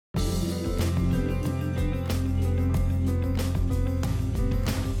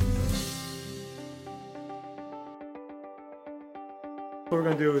What we're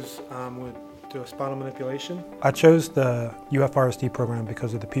going to do is we'll do a spinal manipulation. I chose the UFRSD program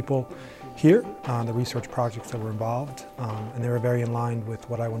because of the people here, the research projects that were involved, and they were very in line with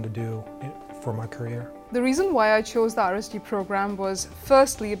what I wanted to do for my career. The reason why I chose the RSD program was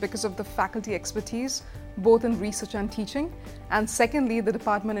firstly because of the faculty expertise, both in research and teaching, and secondly the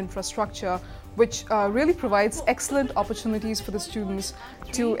department infrastructure, which really provides excellent opportunities for the students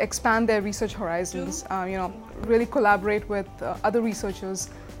to expand their research horizons, really collaborate with other researchers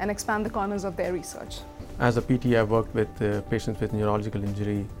and expand the corners of their research. As a PT, I've worked with patients with neurological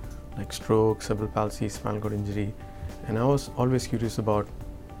injury like stroke, cerebral palsy, spinal cord injury, and I was always curious about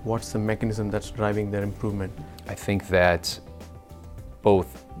what's the mechanism that's driving their improvement. I think that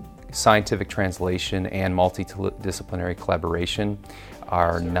both scientific translation and multidisciplinary collaboration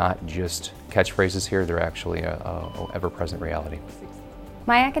are not just catchphrases here, they're actually a ever-present reality.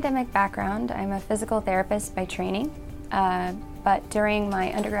 My academic background, I'm a physical therapist by training, but during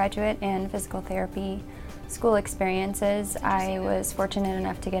my undergraduate and physical therapy school experiences, I was fortunate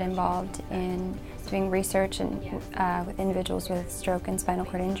enough to get involved in doing research with individuals with stroke and spinal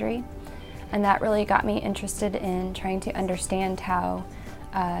cord injury. And that really got me interested in trying to understand how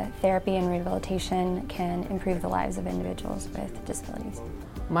therapy and rehabilitation can improve the lives of individuals with disabilities.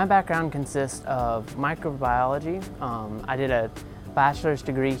 My background consists of microbiology. I did a bachelor's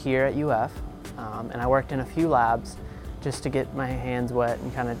degree here at UF, and I worked in a few labs just to get my hands wet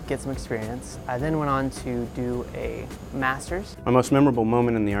and kind of get some experience. I then went on to do a master's. My most memorable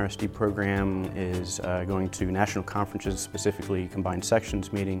moment in the RSD program is going to national conferences, specifically combined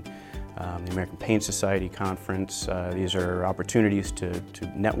sections meeting, the American Pain Society conference. These are opportunities to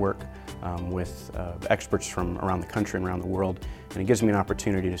network with experts from around the country and around the world, and it gives me an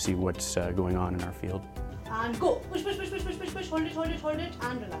opportunity to see what's going on in our field. And go. Push, push, push, push, push, push, push, hold it, hold it, hold it,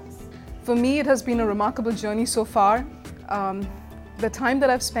 and relax. For me, it has been a remarkable journey so far. The time that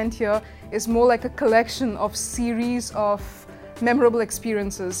I've spent here is more like a collection of series of memorable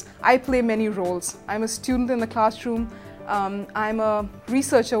experiences. I play many roles. I'm a student in the classroom. I'm a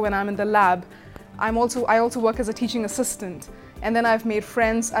researcher when I'm in the lab. I also work as a teaching assistant. And then I've made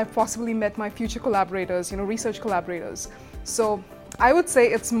friends. I've possibly met my future collaborators, research collaborators. So I would say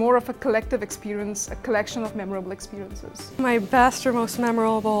it's more of a collective experience, a collection of memorable experiences. My best or most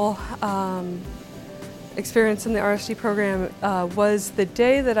memorable experience in the RSD program was the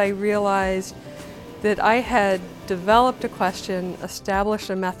day that I realized that I had developed a question, established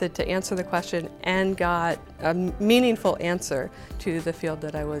a method to answer the question, and got a meaningful answer to the field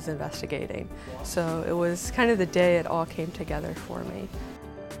that I was investigating. So it was kind of the day it all came together for me.